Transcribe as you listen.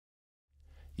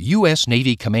U.S.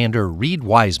 Navy Commander Reid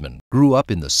Wiseman grew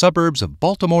up in the suburbs of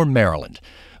Baltimore, Maryland,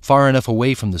 far enough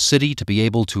away from the city to be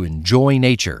able to enjoy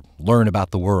nature, learn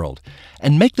about the world,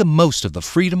 and make the most of the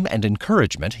freedom and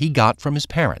encouragement he got from his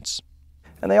parents.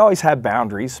 And they always had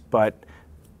boundaries, but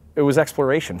it was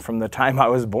exploration from the time I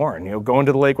was born. Going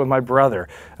to the lake with my brother,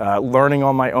 learning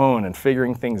on my own and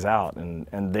figuring things out,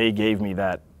 and they gave me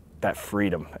that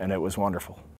freedom, and it was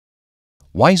wonderful.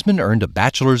 Wiseman earned a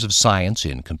Bachelor's of Science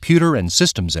in Computer and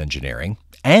Systems Engineering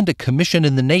and a commission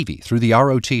in the Navy through the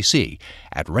ROTC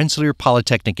at Rensselaer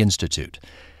Polytechnic Institute.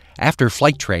 After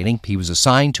flight training, he was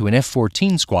assigned to an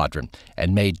F-14 squadron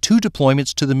and made 2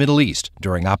 deployments to the Middle East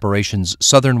during Operations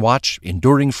Southern Watch,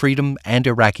 Enduring Freedom, and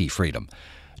Iraqi Freedom.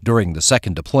 During the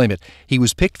second deployment, he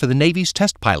was picked for the Navy's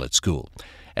test pilot school.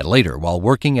 And later, while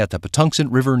working at the Patuxent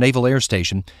River Naval Air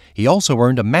Station, he also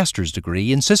earned a master's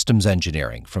degree in systems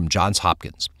engineering from Johns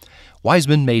Hopkins.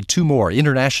 Wiseman made 2 more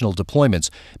international deployments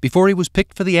before he was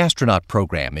picked for the astronaut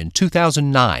program in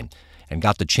 2009 and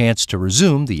got the chance to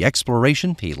resume the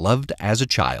exploration he loved as a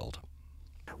child.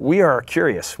 We are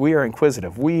curious, we are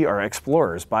inquisitive, we are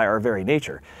explorers by our very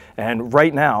nature. And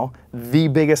right now, the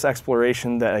biggest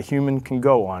exploration that a human can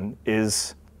go on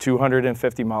is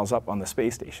 250 miles up on the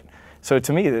space station. So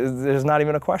to me, there's not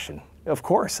even a question. Of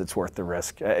course it's worth the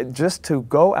risk. Just to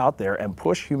go out there and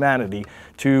push humanity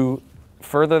to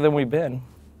further than we've been,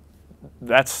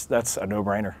 that's a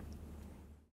no-brainer.